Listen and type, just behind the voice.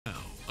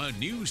A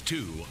News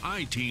 2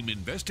 I-Team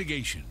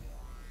investigation.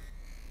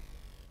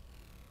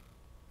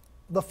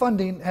 The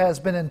funding has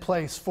been in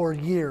place for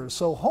years,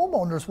 so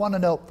homeowners want to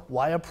know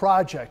why a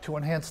project to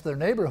enhance their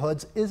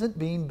neighborhoods isn't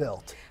being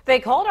built.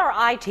 They called our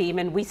I-Team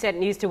and we sent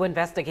News 2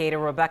 investigator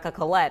Rebecca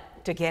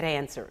Collette to get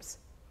answers.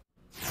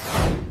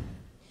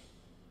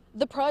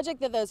 The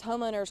project that those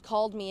homeowners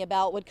called me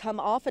about would come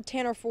off of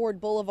Tanner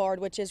Ford Boulevard,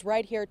 which is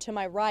right here to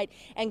my right,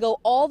 and go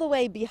all the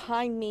way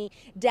behind me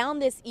down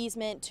this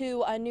easement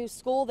to a new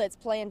school that's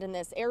planned in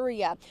this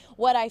area.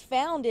 What I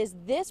found is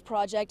this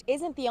project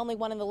isn't the only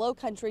one in the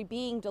Lowcountry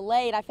being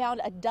delayed. I found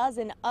a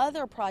dozen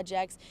other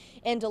projects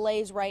in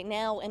delays right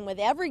now, and with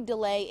every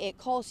delay, it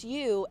costs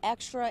you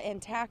extra in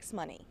tax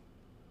money.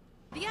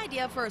 The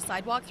idea for a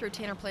sidewalk through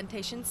Tanner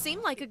Plantation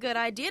seemed like a good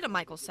idea to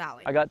Michael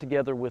Sally. I got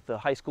together with the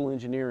high school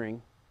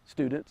engineering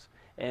students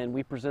and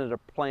we presented a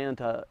plan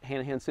to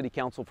Hanahan City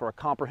Council for a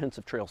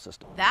comprehensive trail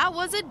system. That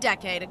was a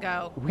decade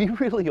ago. We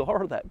really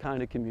are that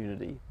kind of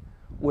community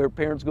where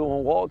parents go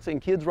on walks and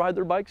kids ride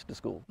their bikes to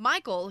school.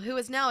 Michael, who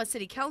is now a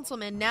city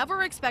councilman,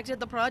 never expected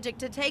the project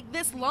to take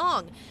this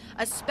long,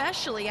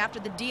 especially after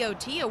the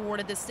DOT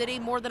awarded the city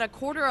more than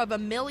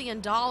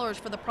 $250,000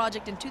 for the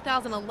project in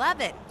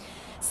 2011.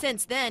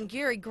 Since then,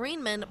 Gary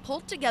Greenman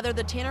pulled together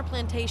the Tanner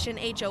Plantation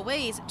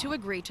HOAs to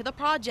agree to the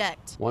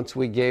project. Once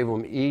we gave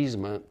them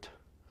easement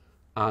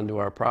onto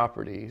our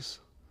properties,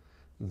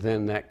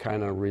 then that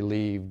kind of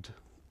relieved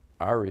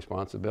our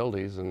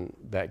responsibilities, and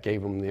that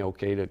gave them the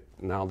okay to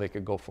now they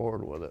could go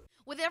forward with it.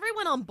 With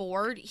everyone on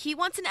board, he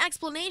wants an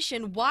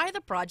explanation why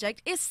the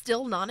project is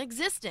still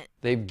non-existent.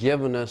 They've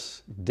given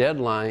us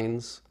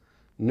deadlines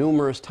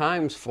numerous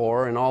times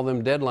for, and all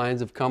them deadlines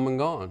have come and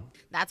gone.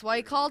 That's why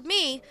he called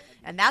me,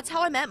 and that's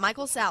how I met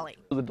Michael Sally.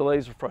 The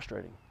delays are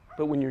frustrating,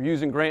 but when you're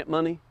using grant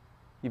money,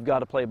 you've got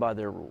to play by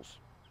their rules.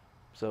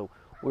 So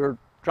we're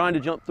trying to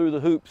jump through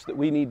the hoops that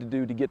we need to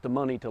do to get the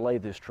money to lay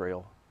this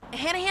trail.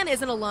 Hanahan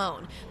isn't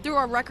alone. Through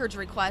our records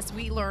request,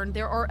 we learned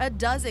there are a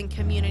dozen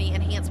community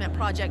enhancement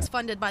projects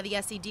funded by the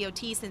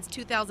SCDOT since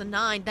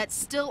 2009 that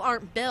still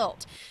aren't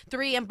built.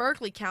 3 in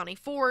Berkeley County,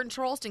 4 in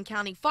Charleston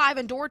County, 5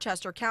 in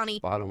Dorchester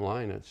County. Bottom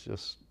line, it's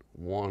just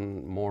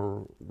one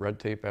more red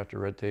tape after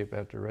red tape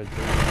after red tape.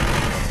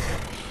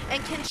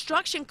 And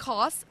construction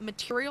costs,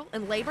 material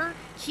and labor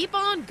keep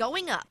on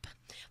going up.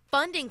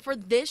 Funding for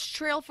this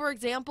trail, for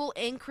example,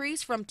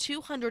 increased from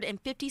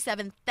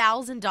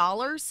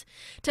 $257,000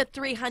 to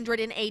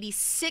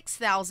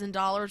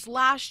 $386,000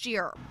 last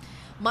year.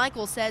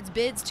 Michael says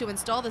bids to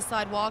install the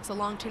sidewalks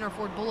along Tanner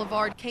Ford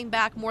Boulevard came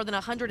back more than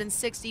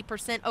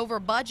 160% over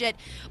budget,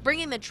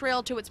 bringing the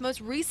trail to its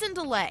most recent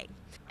delay.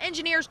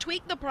 Engineers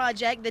tweaked the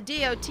project, the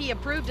DOT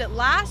approved it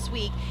last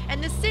week,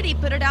 and the city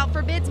put it out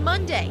for bids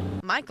Monday.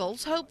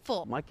 Michael's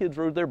hopeful. My kids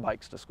rode their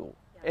bikes to school,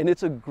 and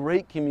it's a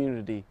great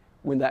community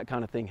when that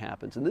kind of thing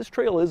happens. And this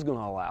trail is going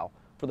to allow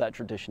for that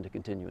tradition to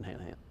continue in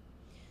Hanahan.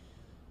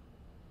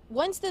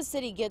 Once the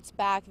city gets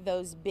back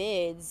those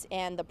bids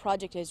and the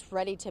project is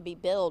ready to be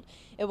built,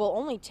 it will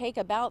only take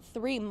about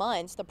 3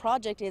 months. The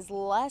project is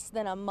less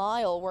than a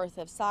mile worth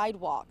of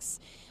sidewalks.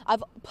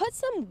 I've put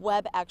some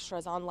web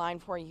extras online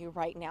for you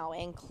right now,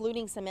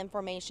 including some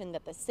information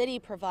that the city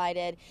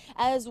provided,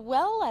 as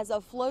well as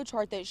a flow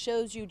chart that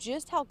shows you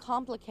just how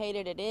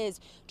complicated it is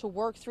to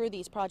work through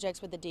these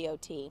projects with the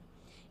DOT.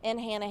 In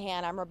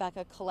Hanahan, I'm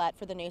Rebecca Collette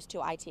for the News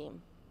 2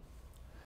 I-Team.